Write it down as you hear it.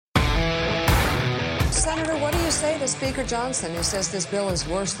say to Speaker Johnson, who says this bill is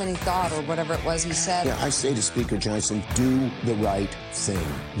worse than he thought, or whatever it was he said? Yeah, I say to Speaker Johnson, do the right thing.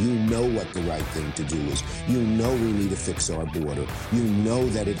 You know what the right thing to do is. You know we need to fix our border. You know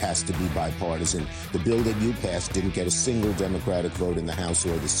that it has to be bipartisan. The bill that you passed didn't get a single Democratic vote in the House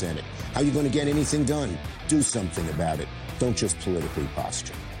or the Senate. How are you going to get anything done? Do something about it. Don't just politically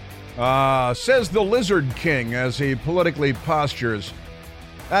posture. Says the Lizard King as he politically postures.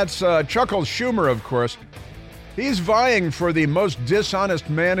 That's Chuckles Schumer, of course. He's vying for the most dishonest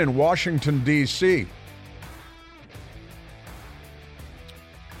man in Washington, D.C.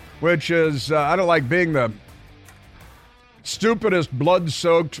 Which is, I don't like being the stupidest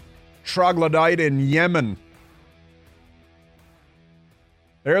blood-soaked troglodyte in Yemen.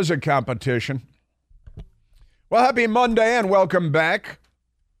 There's a competition. Well, happy Monday and welcome back.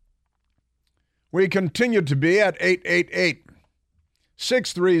 We continue to be at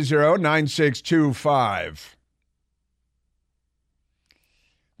 888-630-9625.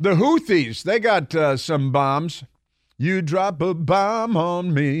 The Houthis, they got some bombs. You drop a bomb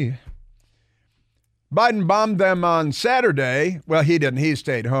on me. Biden bombed them on Saturday. Well, he didn't. He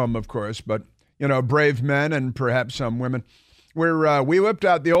stayed home, of course. But, you know, brave men and perhaps some women. We whipped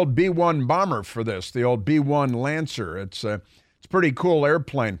out the old B-1 bomber for this, the old B-1 Lancer. It's a pretty cool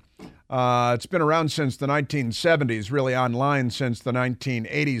airplane. It's been around since the 1970s, really online since the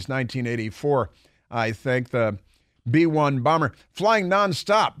 1980s, 1984, I think. The B-1 bomber flying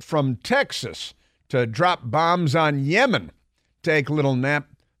nonstop from Texas to drop bombs on Yemen, take a little nap,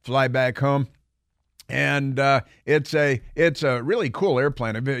 fly back home. And it's a really cool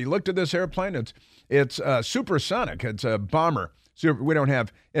airplane. Have you looked at this airplane? It's supersonic. It's a bomber. We don't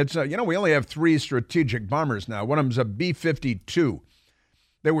have, we only have 3 strategic bombers now. One of them's a B-52.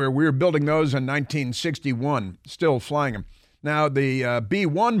 We were building those in 1961, still flying them. Now, the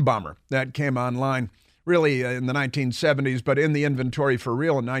B-1 bomber that came online really in the 1970s, but in the inventory for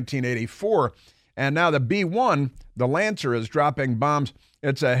real in 1984. And now the B-1, the Lancer, is dropping bombs.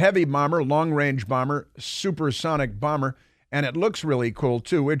 It's a heavy bomber, long-range bomber, supersonic bomber, and it looks really cool,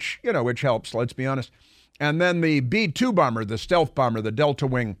 too, which helps, let's be honest. And then the B-2 bomber, the stealth bomber, the Delta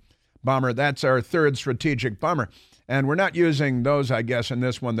Wing bomber, that's our 3rd strategic bomber. And we're not using those, I guess, in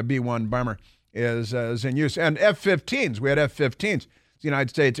this one. The B-1 bomber is in use. And F-15s. We had F-15s. The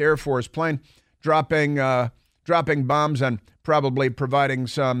United States Air Force plane dropping bombs and probably providing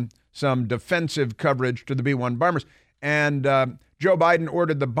some defensive coverage to the B-1 bombers. And Joe Biden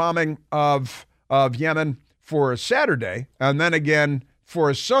ordered the bombing of Yemen for Saturday and then again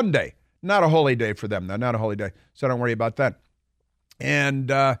for Sunday. Not a holy day for them, though. Not a holy day. So don't worry about that. And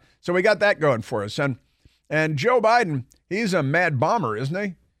so we got that going for us. And Joe Biden, he's a mad bomber, isn't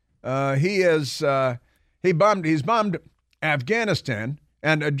he? He's bombed Afghanistan,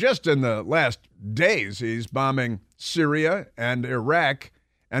 and just in the last days, he's bombing Syria and Iraq.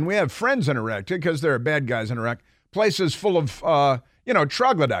 And we have friends in Iraq, too, because there are bad guys in Iraq. Places full of,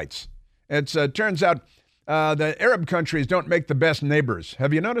 troglodytes. It turns out the Arab countries don't make the best neighbors.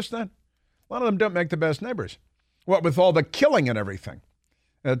 Have you noticed that? A lot of them don't make the best neighbors. What with all the killing and everything.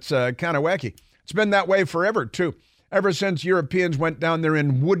 It's kind of wacky. It's been that way forever, too. Ever since Europeans went down there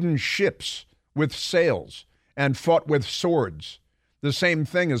in wooden ships with sails and fought with swords. The same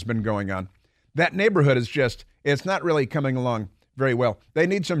thing has been going on. That neighborhood is it's not really coming along very well. They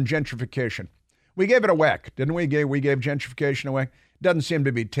need some gentrification. We gave it a whack, didn't we? We gave gentrification a whack. Doesn't seem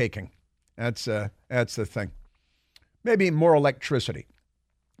to be taking. That's the thing. Maybe more electricity.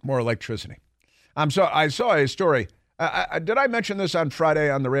 More electricity. I saw a story. Did I mention this on Friday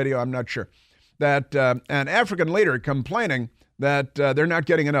on the radio? I'm not sure. That an African leader complaining that they're not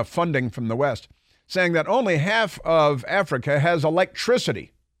getting enough funding from the West, saying that only half of Africa has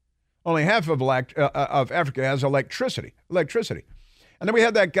electricity. Only half of Africa has electricity. And then we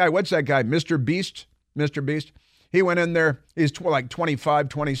had that guy, what's that guy, Mr. Beast? Mr. Beast. He went in there, he's 25,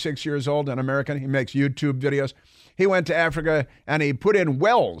 26 years old, an American. He makes YouTube videos. He went to Africa and he put in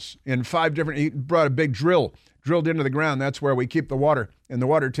wells in 5 different, he brought a big drilled into the ground. That's where we keep the water in the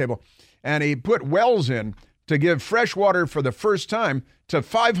water table. And he put wells in to give fresh water for the first time to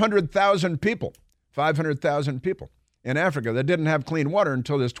 500,000 people. 500,000 people in Africa that didn't have clean water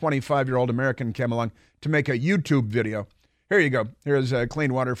until this 25-year-old American came along to make a YouTube video. Here you go. Here's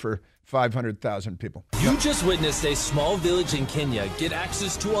clean water for 500,000 people. You just witnessed a small village in Kenya get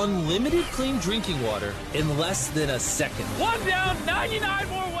access to unlimited clean drinking water in less than a second. One down, 99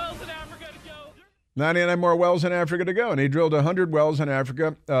 more wells in Africa to go. 99 more wells in Africa to go. And he drilled 100 wells in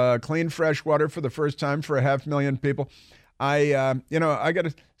Africa, clean fresh water for the first time for 500,000 people.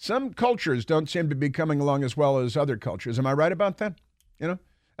 Some cultures don't seem to be coming along as well as other cultures. Am I right about that?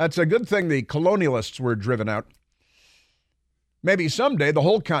 That's a good thing the colonialists were driven out. maybe someday the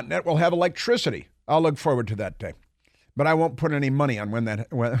whole continent will have electricity. I'll look forward to that day. But I won't put any money on when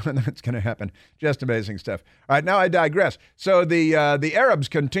that's going to happen. Just amazing stuff. All right, now I digress. So the Arabs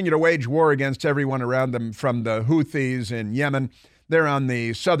continue to wage war against everyone around them, from the Houthis in Yemen. They're on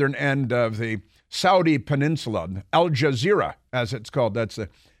the southern end of the Saudi peninsula, Al Jazeera, as it's called. That's the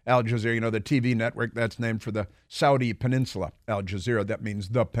Al Jazeera, the TV network that's named for the Saudi peninsula. Al Jazeera, that means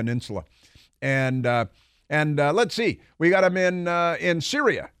the peninsula. And let's see, we got them in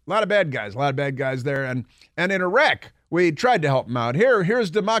Syria. A lot of bad guys there. And in Iraq, we tried to help them out.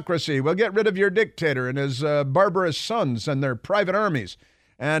 Here's democracy. We'll get rid of your dictator and his barbarous sons and their private armies.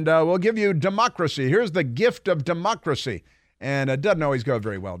 And we'll give you democracy. Here's the gift of democracy. And it doesn't always go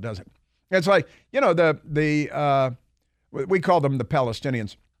very well, does it? It's like, we call them the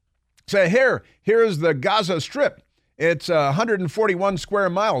Palestinians. Say, here's the Gaza Strip. It's 141 square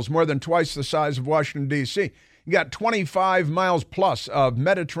miles, more than twice the size of Washington, D.C. You got 25 miles plus of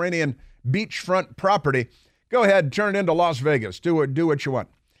Mediterranean beachfront property. Go ahead, turn it into Las Vegas. Do what you want.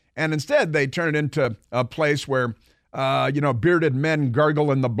 And instead, they turn it into a place where, bearded men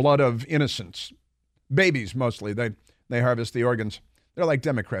gargle in the blood of innocents. Babies, mostly. They harvest the organs. They're like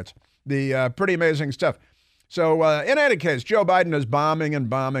Democrats. Pretty amazing stuff. So in any case, Joe Biden is bombing.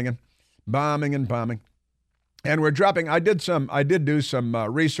 And we're dropping. I did do some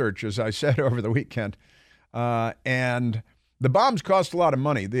research, as I said, over the weekend. And the bombs cost a lot of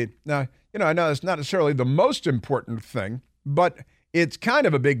money. I know it's not necessarily the most important thing, but it's kind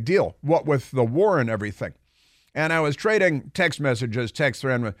of a big deal, what with the war and everything. And I was trading text messages, text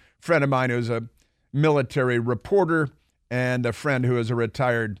thread with a friend of mine who's a military reporter and a friend who is a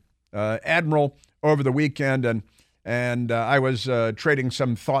retired admiral over the weekend. And I was trading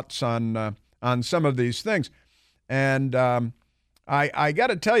some thoughts on some of these things. And I got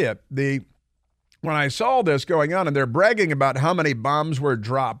to tell you, when I saw this going on, and they're bragging about how many bombs were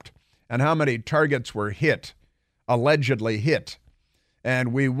dropped and how many targets were allegedly hit,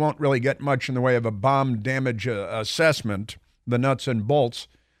 and we won't really get much in the way of a bomb damage assessment, the nuts and bolts,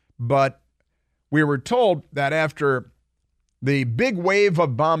 but we were told that after the big wave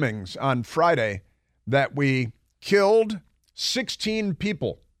of bombings on Friday, that we killed 16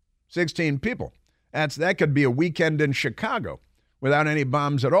 people. 16 people. That could be a weekend in Chicago without any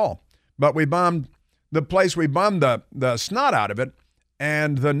bombs at all. But we bombed the place, we bombed the snot out of it,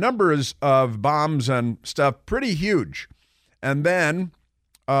 and the numbers of bombs and stuff pretty huge. And then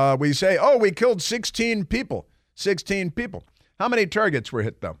we say, we killed 16 people. 16 people. How many targets were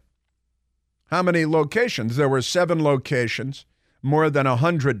hit, though? How many locations? There were 7 locations, more than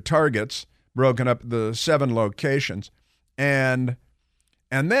 100 targets broken up the 7 locations. And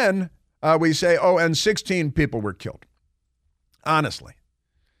then we say, and 16 people were killed. Honestly.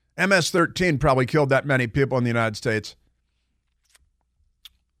 MS-13 probably killed that many people in the United States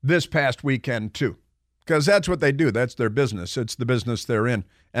this past weekend, too. Because that's what they do. That's their business. It's the business they're in.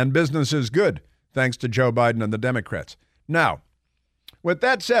 And business is good, thanks to Joe Biden and the Democrats. Now, with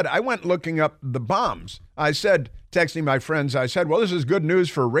that said, I went looking up the bombs. I said, texting my friends, well, this is good news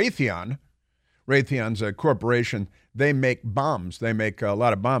for Raytheon. Raytheon's a corporation. They make bombs. They make a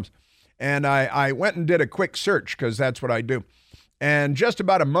lot of bombs. And I went and did a quick search, because that's what I do. And just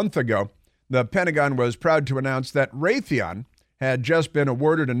about a month ago, the Pentagon was proud to announce that Raytheon had just been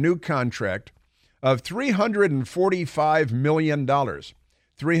awarded a new contract of $345 million.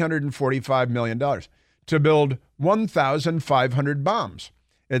 $345 million to build 1,500 bombs.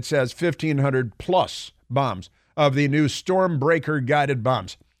 It says 1,500 plus bombs of the new Stormbreaker guided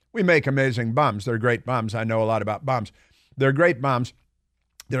bombs. We make amazing bombs. They're great bombs. I know a lot about bombs. They're great bombs.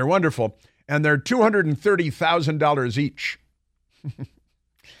 They're wonderful. And they're $230,000 each.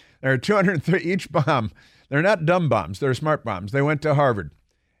 They're $230 each bomb. They're not dumb bombs. They're smart bombs. They went to Harvard.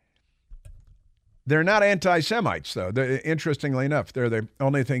 They're not anti-Semites, though. Interestingly enough, they're the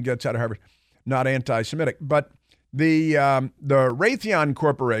only thing gets out of Harvard, not anti-Semitic. But the Raytheon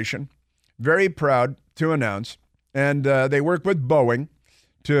Corporation, very proud to announce, and they work with Boeing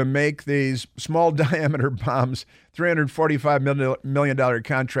to make these small diameter bombs, $345 million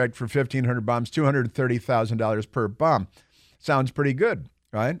contract for 1,500 bombs, $230,000 per bomb. Sounds pretty good,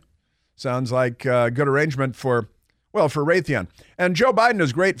 right? Sounds like a good arrangement for Raytheon. And Joe Biden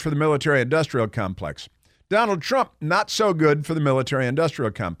is great for the military-industrial complex. Donald Trump, not so good for the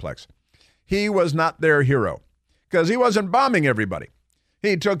military-industrial complex. He was not their hero because he wasn't bombing everybody.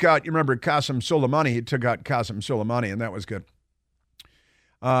 He took out, you remember Qasem Soleimani, and that was good.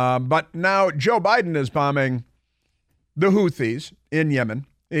 But now Joe Biden is bombing the Houthis in Yemen.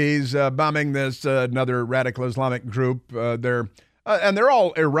 He's bombing this another radical Islamic group. They're And they're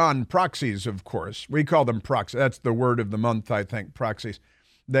all Iran proxies, of course. We call them proxies. That's the word of the month, I think, proxies.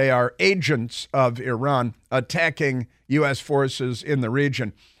 They are agents of Iran attacking U.S. forces in the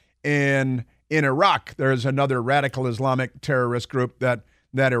region. In Iraq, there's another radical Islamic terrorist group that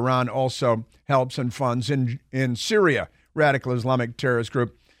Iran also helps and funds. In Syria, radical Islamic terrorist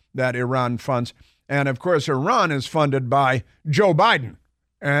group that Iran funds. And, of course, Iran is funded by Joe Biden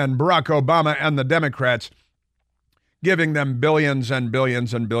and Barack Obama and the Democrats, giving them billions and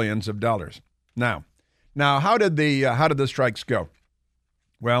billions and billions of dollars. Now, how did the strikes go?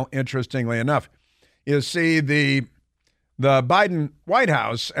 Well, interestingly enough, you see the Biden White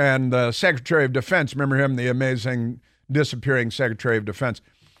House and the Secretary of Defense, remember him, the amazing disappearing Secretary of Defense,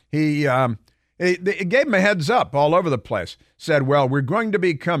 he gave him a heads up all over the place, said, well, we're going to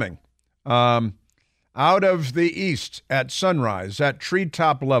be coming out of the east at sunrise at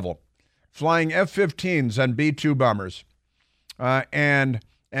treetop level, flying F-15s and B-2 bombers, and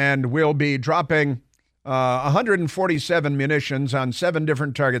we'll be dropping 147 munitions on 7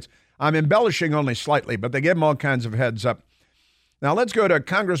 different targets. I'm embellishing only slightly, but they gave him all kinds of heads up. Now let's go to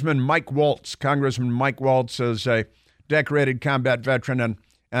Congressman Mike Waltz. Congressman Mike Waltz is a decorated combat veteran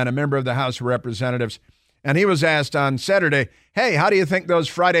and a member of the House of Representatives. And he was asked on Saturday, hey, how do you think those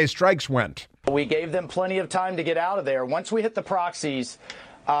Friday strikes went? We gave them plenty of time to get out of there. Once we hit the proxies,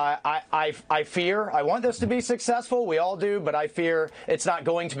 I fear, I want this to be successful. We all do, but I fear it's not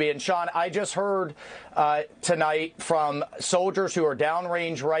going to be. And Sean, I just heard tonight from soldiers who are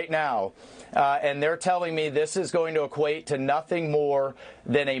downrange right now, and they're telling me this is going to equate to nothing more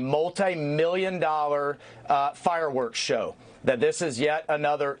than a multi-million-dollar fireworks show. That this is yet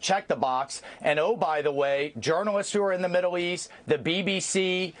another check the box. And oh, by the way, journalists who are in the Middle East, the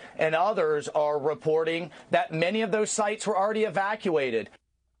BBC and others are reporting that many of those sites were already evacuated.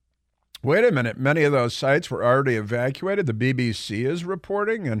 Wait a minute. Many of those sites were already evacuated. The BBC is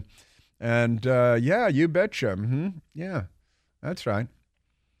reporting. And yeah, you betcha. Mm-hmm. Yeah, that's right.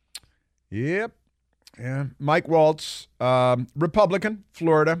 Yep. Yeah. Mike Waltz, Republican,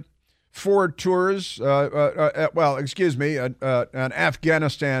 Florida. 4 tours, an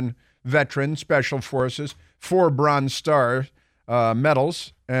Afghanistan veteran, Special Forces, 4 Bronze Star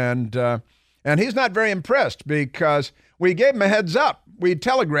medals, and he's not very impressed because we gave him a heads up. We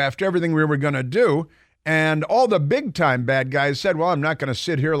telegraphed everything we were going to do, and all the big-time bad guys said, well, I'm not going to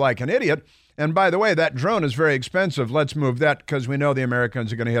sit here like an idiot, and by the way, that drone is very expensive. Let's move that because we know the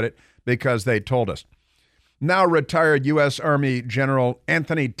Americans are going to hit it because they told us. Now retired U.S. Army General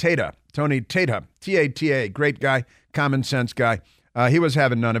Anthony Tata, Tony Tata, T-A-T-A, great guy, common sense guy. He was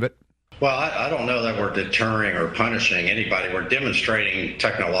having none of it. Well, I don't know that we're deterring or punishing anybody. We're demonstrating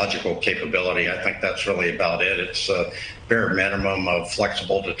technological capability. I think that's really about it. It's a bare minimum of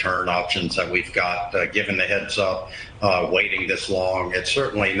flexible deterrent options that we've got, given the heads up, waiting this long. It's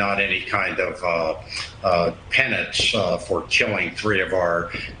certainly not any kind of penance for killing 3 of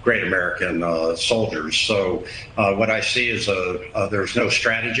our great American soldiers. So what I see is there's no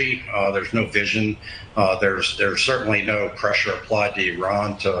strategy, there's no vision, there's certainly no pressure applied to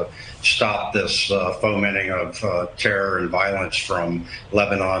Iran to stop this fomenting of terror and violence from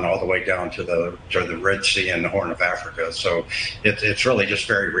Lebanon all the way down to the Red Sea and the Horn of Africa. So it's really just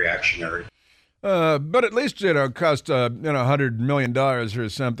very reactionary. But at least it cost $100 million or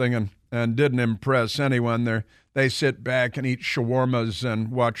something, and didn't impress anyone. They sit back and eat shawarmas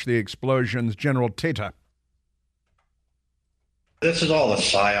and watch the explosions. General Tata. This is all a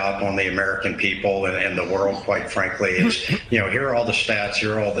psyop on the American people and the world, quite frankly. It's, here are all the stats,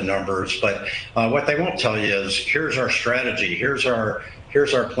 here are all the numbers, but what they won't tell you is here's our strategy, here's our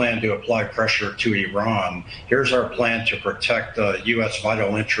plan to apply pressure to Iran. Here's our plan to protect U.S.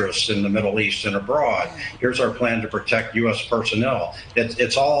 vital interests in the Middle East and abroad. Here's our plan to protect U.S. personnel.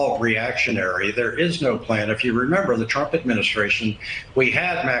 It's all reactionary. There is no plan. If you remember the Trump administration, we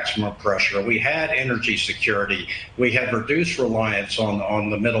had maximum pressure. We had energy security. We had reduced reliance on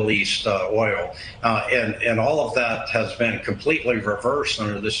the Middle East oil. And all of that has been completely reversed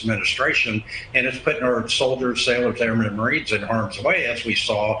under this administration. And it's putting our soldiers, sailors, airmen, and Marines in harm's way, as we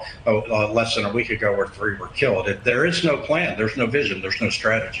saw less than a week ago where 3 were killed. There is no plan. There's no vision. There's no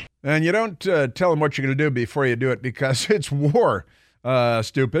strategy. And you don't tell them what you're going to do before you do it because it's war,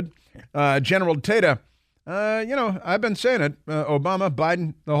 stupid. General Tata I've been saying it. Obama,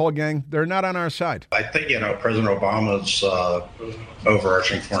 Biden, the whole gang, they're not on our side. I think, President Obama's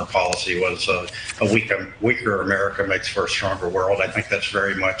overarching foreign policy was a weaker America makes for a stronger world. I think that's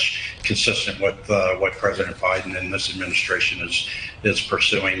very much consistent with what President Biden and this administration is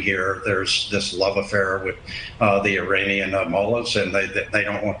pursuing here. There's this love affair with the Iranian mullahs, and they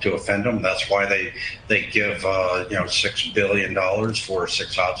don't want to offend them. That's why they give $6 billion for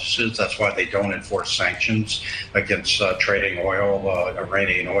 6 hostages. That's why they don't enforce sanctions against trading oil,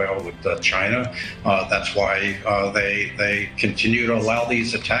 Iranian oil with China. That's why they continue to allow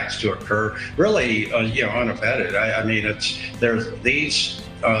these attacks to occur, really, unabated. I mean, there's these.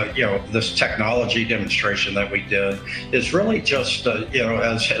 This technology demonstration that we did is really just,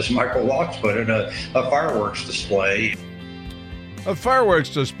 as Michael Locke put it, a fireworks display. A fireworks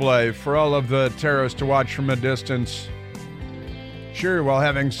display for all of the terrorists to watch from a distance. Sure, while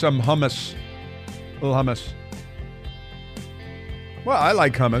having some hummus. A little hummus. Well, I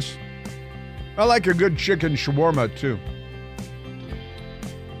like hummus. I like a good chicken shawarma, too.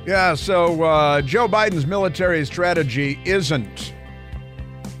 Yeah, so Joe Biden's military strategy isn't.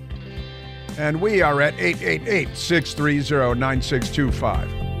 And we are at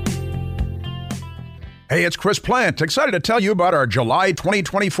 888-630-9625. Hey, it's Chris Plant, excited to tell you about our July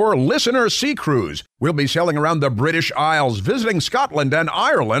 2024 Listener Sea Cruise. We'll be sailing around the British Isles, visiting Scotland and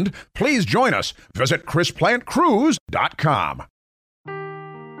Ireland. Please join us. Visit ChrisPlantCruise.com.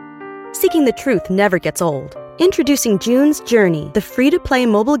 Seeking the truth never gets old. Introducing June's Journey, the free-to-play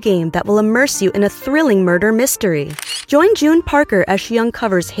mobile game that will immerse you in a thrilling murder mystery. Join June Parker as she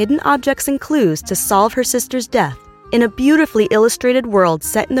uncovers hidden objects and clues to solve her sister's death in a beautifully illustrated world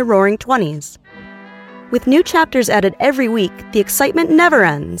set in the Roaring '20s. With new chapters added every week, the excitement never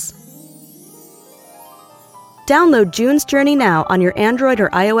ends. Download June's Journey now on your Android or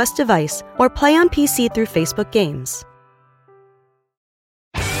iOS device, or play on PC through Facebook Games.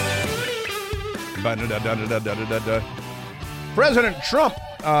 President Trump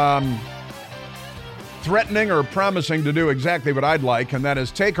threatening or promising to do exactly what I'd like, and that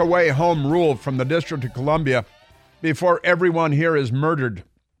is take away home rule from the District of Columbia before everyone here is murdered.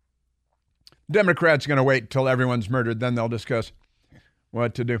 Democrats are going to wait till everyone's murdered, then they'll discuss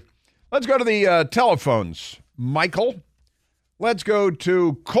what to do. Let's go to the telephones. Michael, let's go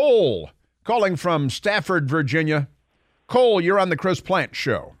to Cole, calling from Stafford, Virginia. Cole, you're on the Chris Plant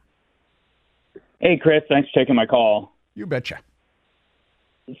Show. Hey, Chris, thanks for taking my call. You betcha.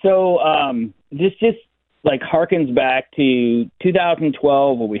 So this just harkens back to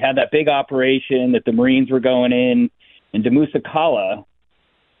 2012 when we had that big operation that the Marines were going in Musa Kala.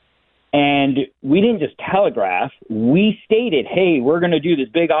 And we didn't just telegraph. We stated, hey, we're going to do this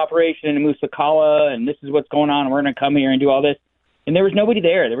big operation in Musa Kala, and this is what's going on, and we're going to come here and do all this. And there was nobody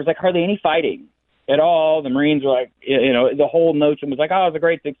there. There was hardly any fighting at all. The Marines were the whole notion was it was a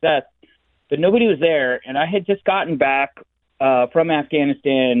great success. But nobody was there, and I had just gotten back from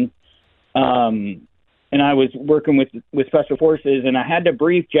Afghanistan, and I was working with Special Forces, and I had to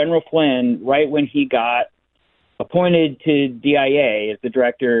brief General Flynn right when he got appointed to DIA as the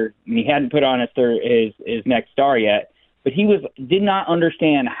director. And he hadn't put on his next star yet, but he did not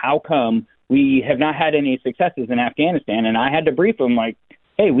understand how come we have not had any successes in Afghanistan, and I had to brief him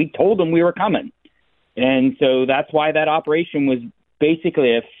hey, we told them we were coming. And so that's why that operation was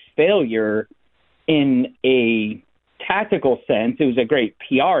basically a failure in a tactical sense. It was a great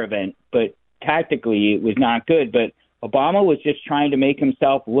PR event, but tactically it was not good. But Obama was just trying to make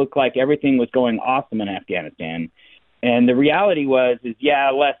himself look like everything was going awesome in Afghanistan. And the reality was,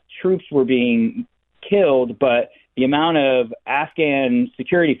 less troops were being killed, but the amount of Afghan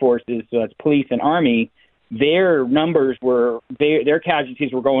security forces, so that's police and army, their numbers their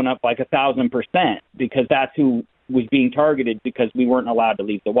casualties were going up 1,000% because that's who was being targeted because we weren't allowed to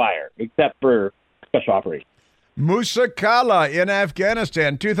leave the wire, except for special operations. Musa Kala in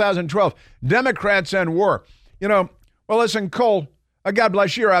Afghanistan, 2012. Democrats and war. Well, listen, Cole, God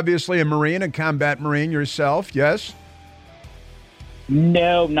bless you. You're obviously a Marine, a combat Marine yourself, yes?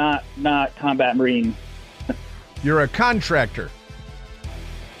 No, not combat Marine. You're a contractor.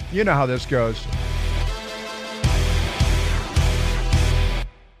 You know how this goes.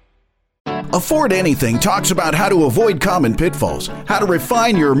 Afford Anything talks about how to avoid common pitfalls, how to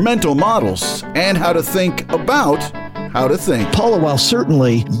refine your mental models, and how to think about how to think. Paula, while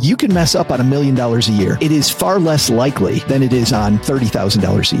certainly you can mess up on $1 million a year, it is far less likely than it is on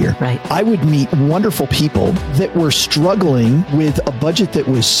 $30,000 a year. Right. I would meet wonderful people that were struggling with a budget that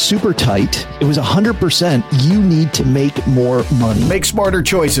was super tight. It was 100%. You need to make more money. Make smarter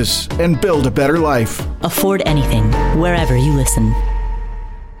choices and build a better life. Afford Anything, wherever you listen.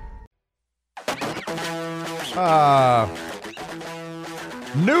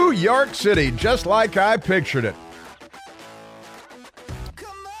 New York City, just like I pictured it.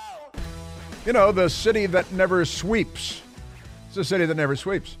 You know, the city that never sweeps. It's a city that never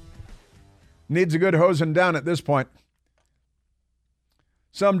sweeps. Needs a good hosing down at this point.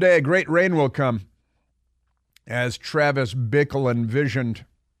 Someday a great rain will come, as Travis Bickle envisioned,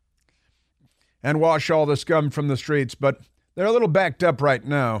 and wash all the scum from the streets. But they're a little backed up right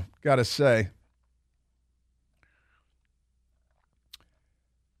now, gotta say.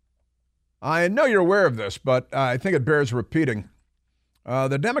 I know you're aware of this, but I think it bears repeating.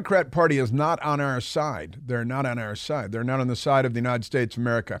 The Democrat Party is not on our side. They're not on our side. They're not on the side of the United States of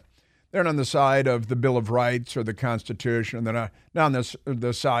America. They're not on the side of the Bill of Rights or the Constitution. They're not on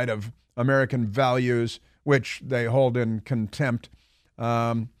the side of American values, which they hold in contempt.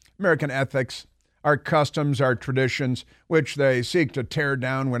 American ethics, our customs, our traditions, which they seek to tear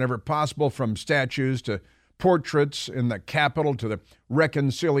down whenever possible, from statues to portraits in the Capitol to the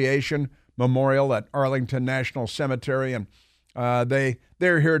Reconciliation Memorial at Arlington National Cemetery. And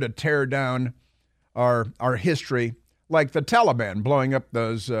they're here to tear down our history, like the Taliban blowing up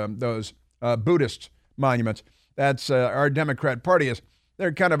those Buddhist monuments. That's our Democrat Party is.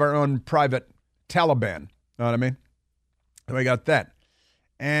 They're kind of our own private Taliban. Know what I mean? And we got that.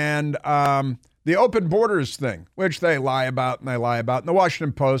 And the open borders thing, which they lie about and they lie about. And the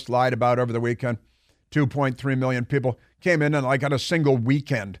Washington Post lied about over the weekend. 2.3 million people came in like on a single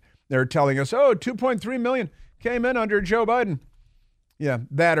weekend. They're telling us, 2.3 million came in under Joe Biden. Yeah,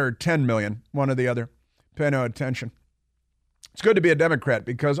 that or 10 million, one or the other. Pay no attention. It's good to be a Democrat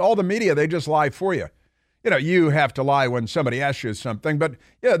because all the media, they just lie for you. You know, you have to lie when somebody asks you something, but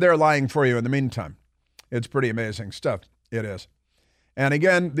yeah, they're lying for you in the meantime. It's pretty amazing stuff. It is. And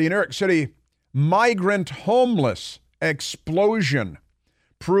again, the New York City migrant homeless explosion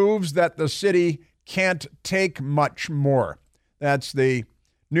proves that the city can't take much more. That's the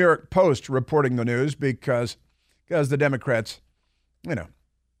New York Post reporting the news because the Democrats, you know,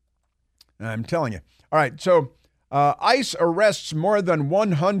 I'm telling you. All right, so ICE arrests more than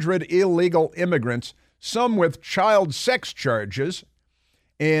 100 illegal immigrants, some with child sex charges,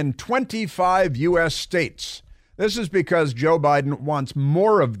 in 25 U.S. states. This is because Joe Biden wants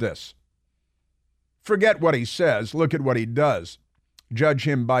more of this. Forget what he says. Look at what he does. Judge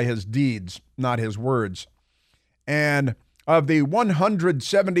him by his deeds, not his words. And of the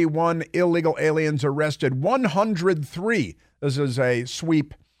 171 illegal aliens arrested, 103, this is a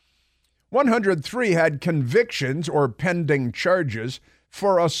sweep, 103 had convictions or pending charges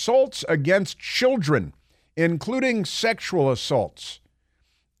for assaults against children, including sexual assaults.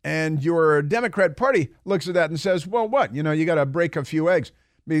 And your Democrat Party looks at that and says, well, what? You know, you got to break a few eggs.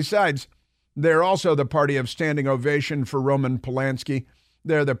 Besides, they're also the party of standing ovation for Roman Polanski.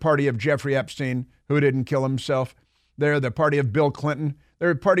 They're the party of Jeffrey Epstein, who didn't kill himself. They're the party of Bill Clinton.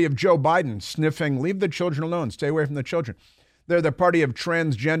 They're the party of Joe Biden, sniffing, leave the children alone, stay away from the children. They're the party of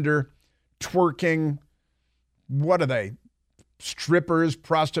transgender, twerking, what are they? Strippers,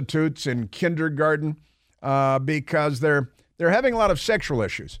 prostitutes in kindergarten, because they're having a lot of sexual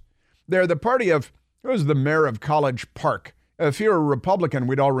issues. They're the party of, who was the mayor of College Park? If you're a Republican,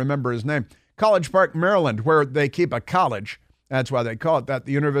 we'd all remember his name. College Park, Maryland, where they keep a college. That's why they call it that,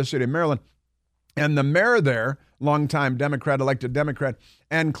 the University of Maryland. And the mayor there, longtime Democrat, elected Democrat,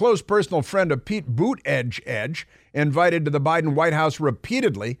 and close personal friend of Pete Buttigieg, invited to the Biden White House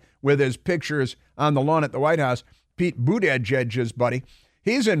repeatedly with his pictures on the lawn at the White House. Pete Buttigieg's buddy.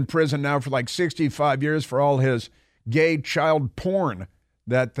 He's in prison now for like 65 years for all his gay child porn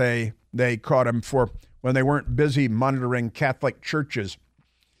that they caught him for when they weren't busy monitoring Catholic churches.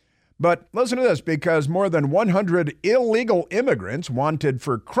 But listen to this, because more than 100 illegal immigrants wanted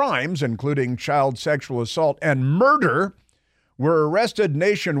for crimes, including child sexual assault and murder, were arrested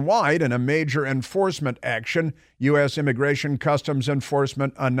nationwide in a major enforcement action, U.S. Immigration Customs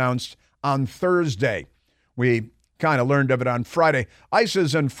Enforcement announced on Thursday. We kind of learned of it on Friday.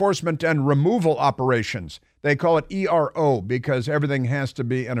 ICE's enforcement and removal operations. They call it ERO because everything has to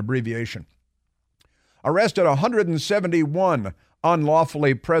be an abbreviation. Arrested 171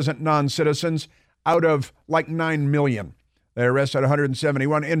 unlawfully present non-citizens out of like 9 million. They arrested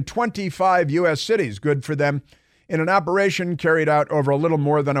 171 in 25 U.S. cities. Good for them. In an operation carried out over a little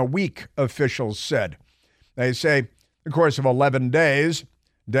more than a week, officials said. They say the course of 11 days,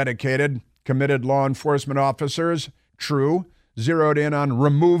 dedicated, committed law enforcement officers, true, zeroed in on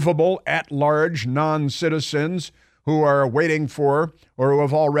removable, at-large non-citizens who are waiting for or who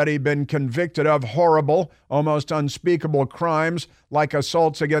have already been convicted of horrible, almost unspeakable crimes like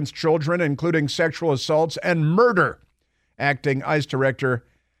assaults against children, including sexual assaults and murder. Acting ICE Director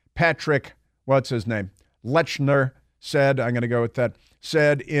Patrick, what's his name? Lechner said, I'm going to go with that,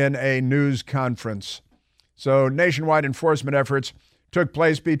 said in a news conference. So nationwide enforcement efforts took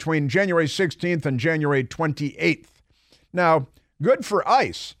place between January 16th and January 28th. Now, good for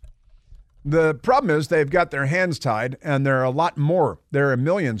ICE. The problem is they've got their hands tied, and there are a lot more. There are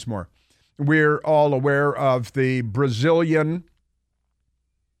millions more. We're all aware of the Brazilian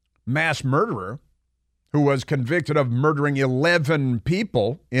mass murderer who was convicted of murdering 11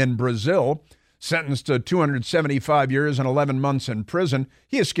 people in Brazil, sentenced to 275 years and 11 months in prison.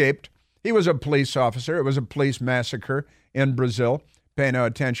 He escaped. He was a police officer. It was a police massacre in Brazil. Pay no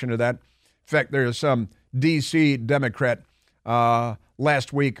attention to that. In fact, there's some D.C. Democrat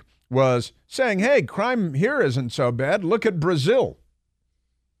last week was saying, hey, crime here isn't so bad. Look at Brazil.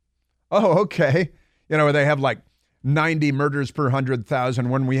 Oh, okay. You know, they have like 90 murders per 100,000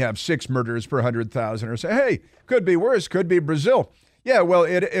 when we have 6 murders per 100,000. Or say, hey, could be worse, could be Brazil. Yeah, well,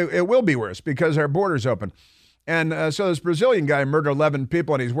 it will be worse because our border's open. And so this Brazilian guy murdered 11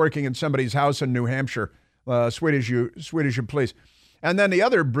 people, and he's working in somebody's house in New Hampshire. Swedish police. And then the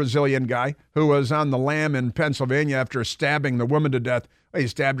other Brazilian guy who was on the lam in Pennsylvania after stabbing the woman to death. He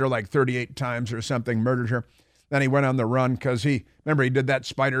stabbed her like 38 times or something, murdered her. Then he went on the run because he did that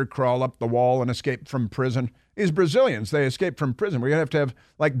spider crawl up the wall and escaped from prison. These Brazilians, they escaped from prison. We're going to have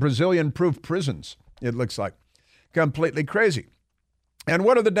like Brazilian-proof prisons, it looks like. Completely crazy. And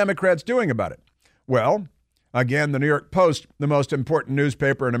what are the Democrats doing about it? Well, again, the New York Post, the most important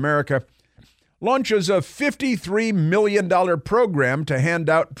newspaper in America, launches a $53 million program to hand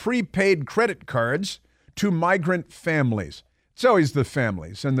out prepaid credit cards to migrant families. It's always the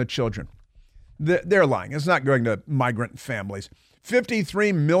families and the children. They're lying. It's not going to migrant families.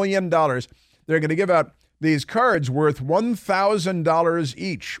 $53 million. They're going to give out these cards worth $1,000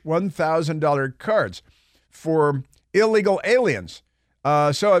 each, $1,000 cards for illegal aliens.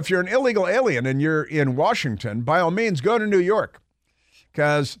 So if you're an illegal alien and you're in Washington, by all means, go to New York.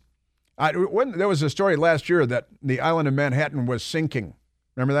 Because there was a story last year that the island of Manhattan was sinking.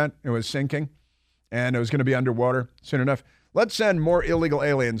 Remember that? It was sinking, and it was going to be underwater soon enough. Let's send more illegal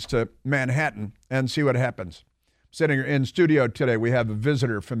aliens to Manhattan and see what happens. Sitting in studio today, we have a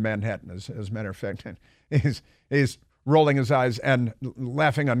visitor from Manhattan, as a matter of fact. He's rolling his eyes and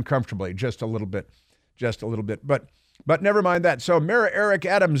laughing uncomfortably just a little bit. But never mind that. So Mayor Eric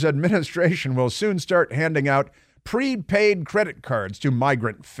Adams' administration will soon start handing out prepaid credit cards to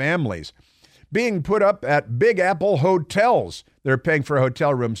migrant families being put up at Big Apple hotels. They're paying for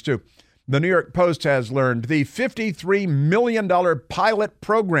hotel rooms, too. The New York Post has learned the $53 million pilot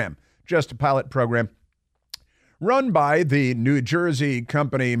program, just a pilot program, run by the New Jersey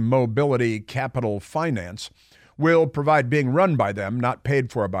company Mobility Capital Finance, will provide, being run by them, not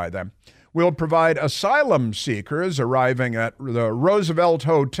paid for by them, will provide asylum seekers arriving at the Roosevelt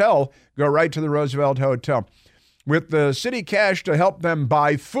Hotel, go right to the Roosevelt Hotel, with the city cash to help them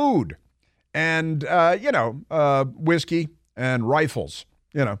buy food and, whiskey and rifles,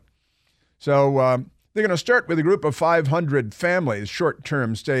 So they're going to start with a group of 500 families,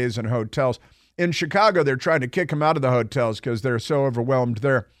 short-term stays in hotels. In Chicago, they're trying to kick them out of the hotels because they're so overwhelmed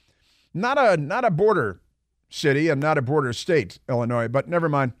there. Not a border city and not a border state, Illinois, but never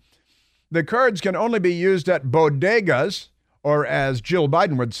mind. The cards can only be used at bodegas, or as Jill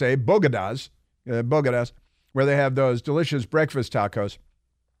Biden would say, bodegas, where they have those delicious breakfast tacos.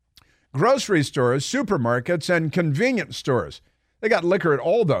 Grocery stores, supermarkets, and convenience stores. They got liquor at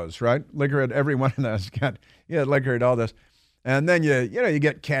all those, right? Liquor at every one of those. Liquor at all those. And then you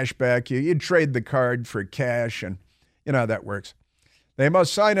get cash back. You trade the card for cash, and you know how that works. They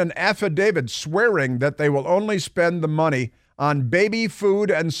must sign an affidavit swearing that they will only spend the money on baby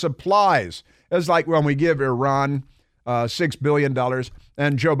food and supplies. It's like when we give Iran $6 billion,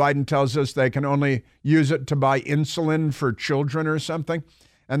 and Joe Biden tells us they can only use it to buy insulin for children or something.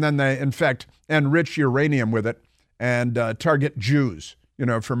 And then they, in fact, enrich uranium with it and target Jews,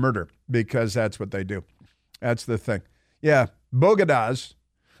 for murder, because that's what they do. That's the thing. Yeah, bodegas.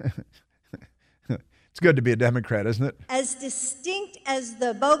 It's good to be a Democrat, isn't it? As distinct as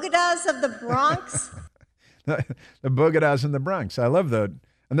the bodegas of the Bronx. The bodegas in the Bronx. I love that.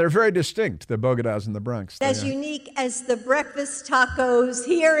 And they're very distinct, the bodegas in the Bronx. As unique as the breakfast tacos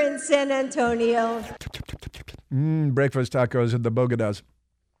here in San Antonio. Breakfast tacos at the bodegas.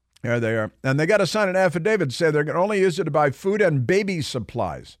 There they are. And they got to sign an affidavit to say they're going to only use it to buy food and baby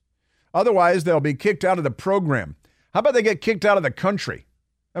supplies. Otherwise, they'll be kicked out of the program. How about they get kicked out of the country?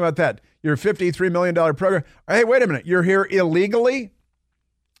 How about that? Your $53 million program. Hey, wait a minute. You're here illegally?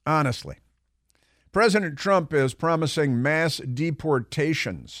 Honestly. President Trump is promising mass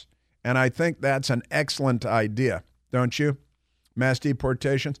deportations, and I think that's an excellent idea, don't you? Mass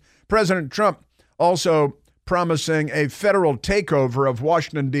deportations. President Trump also promising a federal takeover of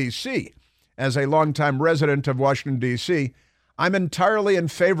Washington, D.C. As a longtime resident of Washington, D.C., I'm entirely in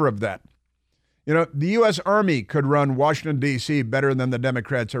favor of that. You know, the U.S. Army could run Washington, D.C. better than the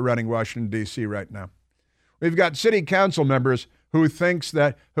Democrats are running Washington, D.C. right now. We've got city council members who thinks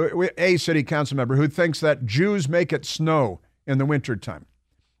that, a city council member who thinks that Jews make it snow in the wintertime.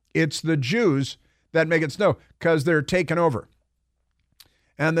 It's the Jews that make it snow because they're taken over.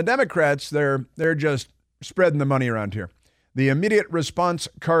 And the Democrats, they're just spreading the money around here. The Immediate Response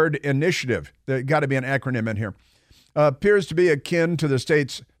Card Initiative, there's got to be an acronym in here, appears to be akin to the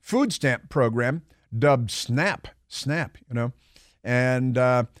state's food stamp program, dubbed SNAP, you know. And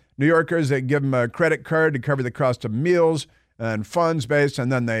New Yorkers, they give them a credit card to cover the cost of meals and funds based,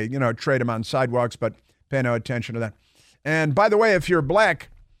 and then they, trade them on sidewalks, but pay no attention to that. And by the way, if you're black,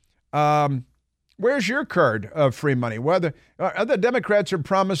 where's your card of free money? Whether the Democrats are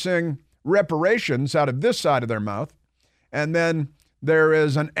promising reparations out of this side of their mouth, and then there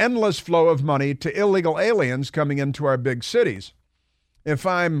is an endless flow of money to illegal aliens coming into our big cities. If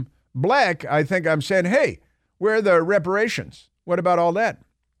I'm black, I think I'm saying, hey, where are the reparations? What about all that?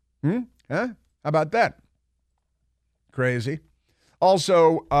 Huh? How about that? Crazy.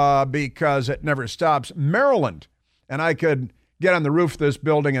 Also, because it never stops, Maryland. And I could get on the roof of this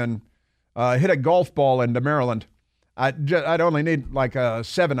building and hit a golf ball into Maryland. I'd only need like a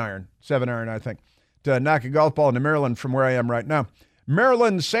 7-iron, I think, to knock a golf ball into Maryland from where I am right now.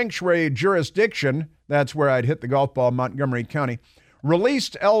 Maryland Sanctuary Jurisdiction, that's where I'd hit the golf ball, Montgomery County,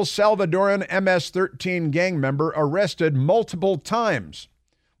 released El Salvadoran MS-13 gang member arrested multiple times.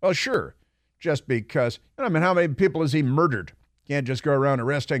 Well, sure, just because. How many people has he murdered? Can't just go around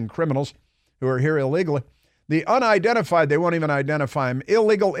arresting criminals who are here illegally. The unidentified, they won't even identify him,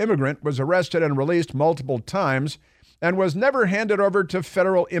 illegal immigrant was arrested and released multiple times and was never handed over to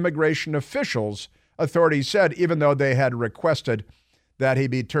federal immigration officials, authorities said, even though they had requested that he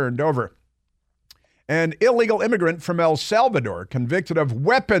be turned over. An illegal immigrant from El Salvador, convicted of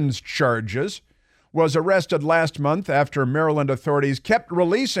weapons charges, was arrested last month after Maryland authorities kept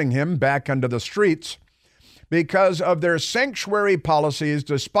releasing him back onto the streets because of their sanctuary policies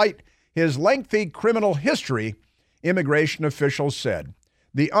despite his lengthy criminal history, immigration officials said.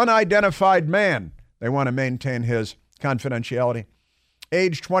 The unidentified man, they want to maintain his confidentiality,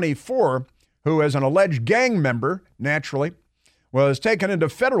 age 24, who is an alleged gang member, naturally, was taken into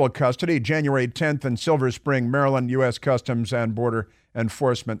federal custody January 10th in Silver Spring, Maryland. U.S. Customs and Border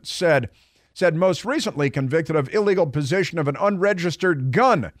Enforcement said most recently convicted of illegal possession of an unregistered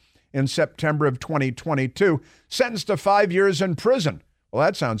gun in September of 2022, sentenced to 5 years in prison. Well,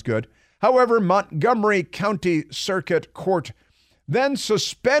 that sounds good. However, Montgomery County Circuit Court then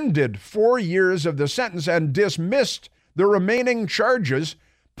suspended 4 years of the sentence and dismissed the remaining charges,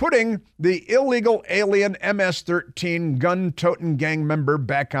 putting the illegal alien MS-13 gun-toting gang member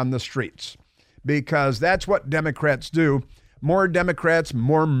back on the streets. Because that's what Democrats do. More Democrats,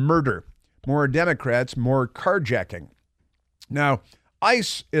 more murder. More Democrats, more carjacking. Now,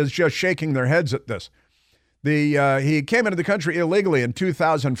 ICE is just shaking their heads at this. He came into the country illegally in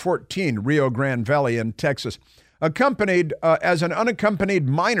 2014, Rio Grande Valley in Texas, accompanied as an unaccompanied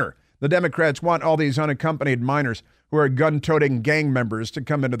minor. The Democrats want all these unaccompanied minors who are gun-toting gang members to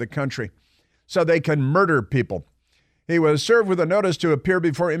come into the country so they can murder people. He was served with a notice to appear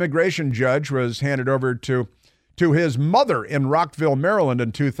before immigration judge, was handed over to his mother in Rockville, Maryland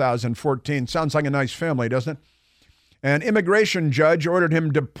in 2014. Sounds like a nice family, doesn't it? An immigration judge ordered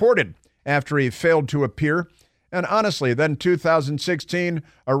him deported after he failed to appear. And honestly, then 2016,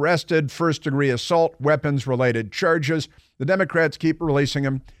 arrested, first-degree assault, weapons-related charges. The Democrats keep releasing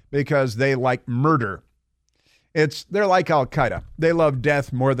him because they like murder. They're like Al-Qaeda. They love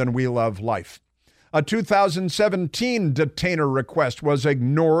death more than we love life. A 2017 detainer request was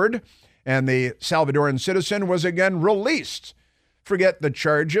ignored, and the Salvadoran citizen was again released. Forget the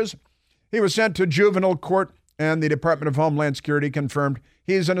charges. He was sent to juvenile court, and the Department of Homeland Security confirmed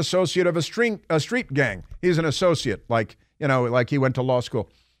he's an associate of a street gang. He's an associate, like he went to law school.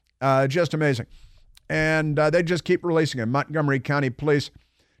 Just amazing. And they just keep releasing him. Montgomery County Police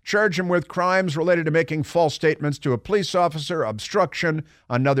charge him with crimes related to making false statements to a police officer, obstruction,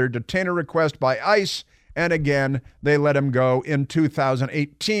 another detainer request by ICE, and again, they let him go in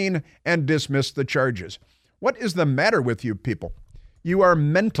 2018 and dismissed the charges. What is the matter with you people? You are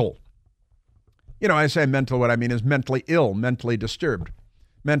mental. I say mental, what I mean is mentally ill, mentally disturbed,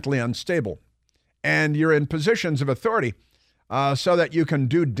 mentally unstable. And you're in positions of authority so that you can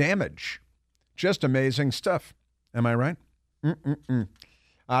do damage. Just amazing stuff. Am I right?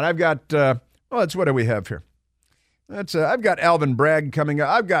 I've got, what do we have here? I've got Alvin Bragg coming up.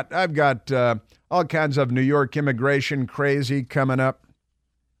 I've got All kinds of New York immigration crazy coming up.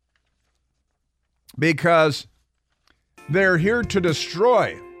 Because they're here to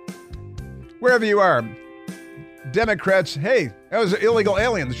destroy. Wherever you are, Democrats, hey, that was illegal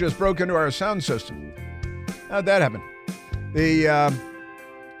aliens just broke into our sound system. How'd that happen?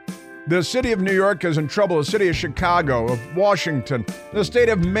 The city of New York is in trouble. The city of Chicago, of Washington, the state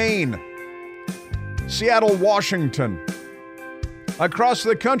of Maine, Seattle, Washington, across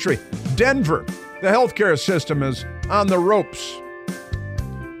the country, Denver, the healthcare system is on the ropes.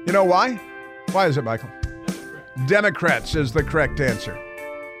 You know why? Why is it, Michael? Democrats is the correct answer.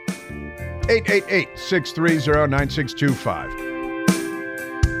 888-630-9625.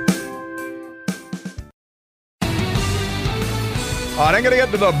 I'm going to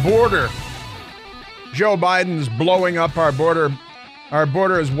get to the border. Joe Biden's blowing up our border. Our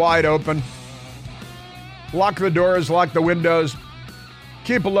border is wide open. Lock the doors, lock the windows.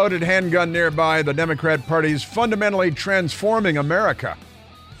 Keep a loaded handgun nearby. The Democrat Party's fundamentally transforming America.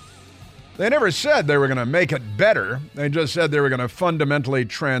 They never said they were going to make it better. They just said they were going to fundamentally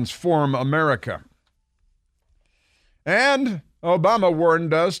transform America. And Obama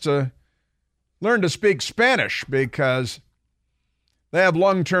warned us to learn to speak Spanish because they have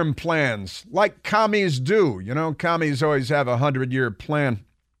long-term plans, like commies do. You know, commies always have a 100-year plan.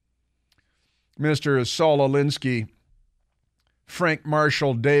 Mr. Saul Alinsky, Frank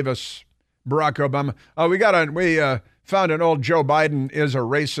Marshall Davis, Barack Obama. We found an old Joe Biden is a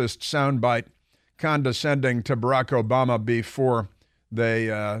racist soundbite condescending to Barack Obama before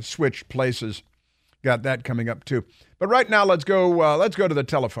they switched places. Got that coming up too. But right now, let's go to the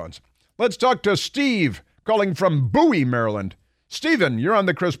telephones. Let's talk to Steve, calling from Bowie, Maryland. Stephen, you're on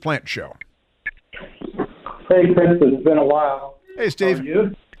the Chris Plant Show. Hey, Chris, it's been a while. Hey, Steve. How are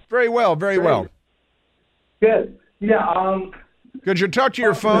you? Very well, very well. Good. Yeah. Could you talk to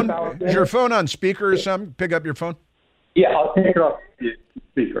your phone? Is your phone on speaker or something? Pick up your phone. Yeah, I'll take it off the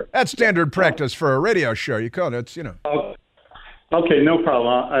speaker. That's standard practice for a radio show. You call it, it's, you know. Okay, no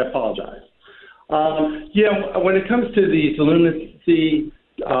problem. I apologize. When it comes to these lunacy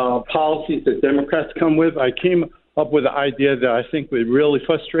policies that Democrats come with, I came up with an idea that I think would really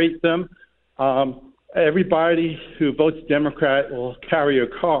frustrate them. Everybody who votes Democrat will carry a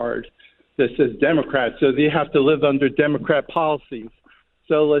card that says Democrat, so they have to live under Democrat policies.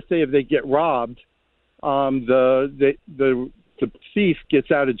 So let's say if they get robbed, the thief gets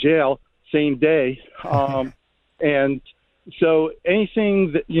out of jail same day, and so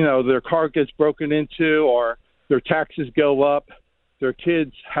anything that, you know, their car gets broken into or their taxes go up, their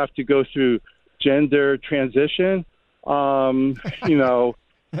kids have to go through gender transition,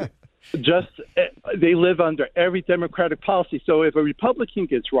 just they live under every Democratic policy. So if a Republican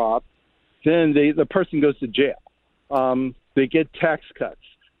gets robbed, then the person goes to jail. They get tax cuts.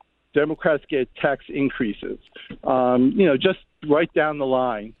 Democrats get tax increases. Just right down the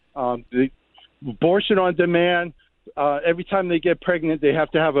line. The abortion on demand. Every time they get pregnant, they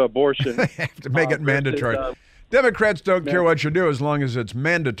have to have an abortion. They have to make it mandatory. Democrats don't care what you do as long as it's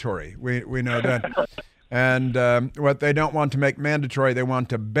mandatory. We know that. And what they don't want to make mandatory, they want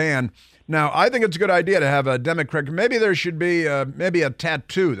to ban. Now, I think it's a good idea to have a Democrat. Maybe there should be maybe a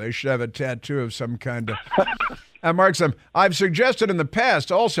tattoo. They should have a tattoo of some kind that marks them. I've suggested in the past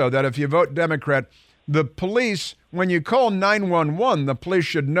also that if you vote Democrat, the police, when you call 911, the police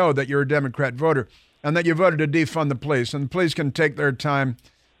should know that you're a Democrat voter and that you voted to defund the police. And the police can take their time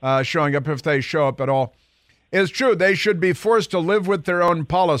showing up if they show up at all. It's true. They should be forced to live with their own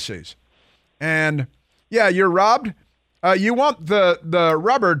policies. And yeah, you're robbed. You want the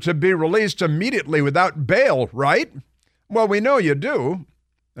robber to be released immediately without bail, right? Well, we know you do.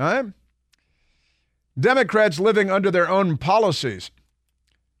 Right? Democrats living under their own policies.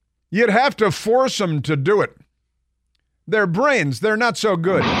 You'd have to force them to do it. Their brains, they're not so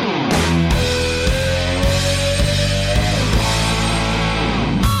good.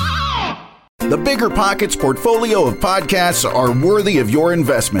 The Bigger Pockets portfolio of podcasts are worthy of your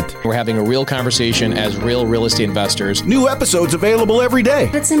investment. We're having a real conversation as real estate investors. New episodes available every day.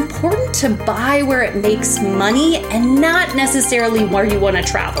 It's important to buy where it makes money and not necessarily where you want to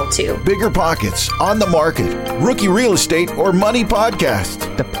travel to. Bigger Pockets, On the Market, Rookie Real Estate, or Money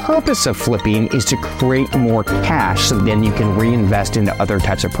Podcast. The purpose of flipping is to create more cash so then you can reinvest into other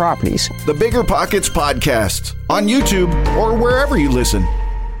types of properties. The Bigger Pockets Podcast on YouTube or wherever you listen.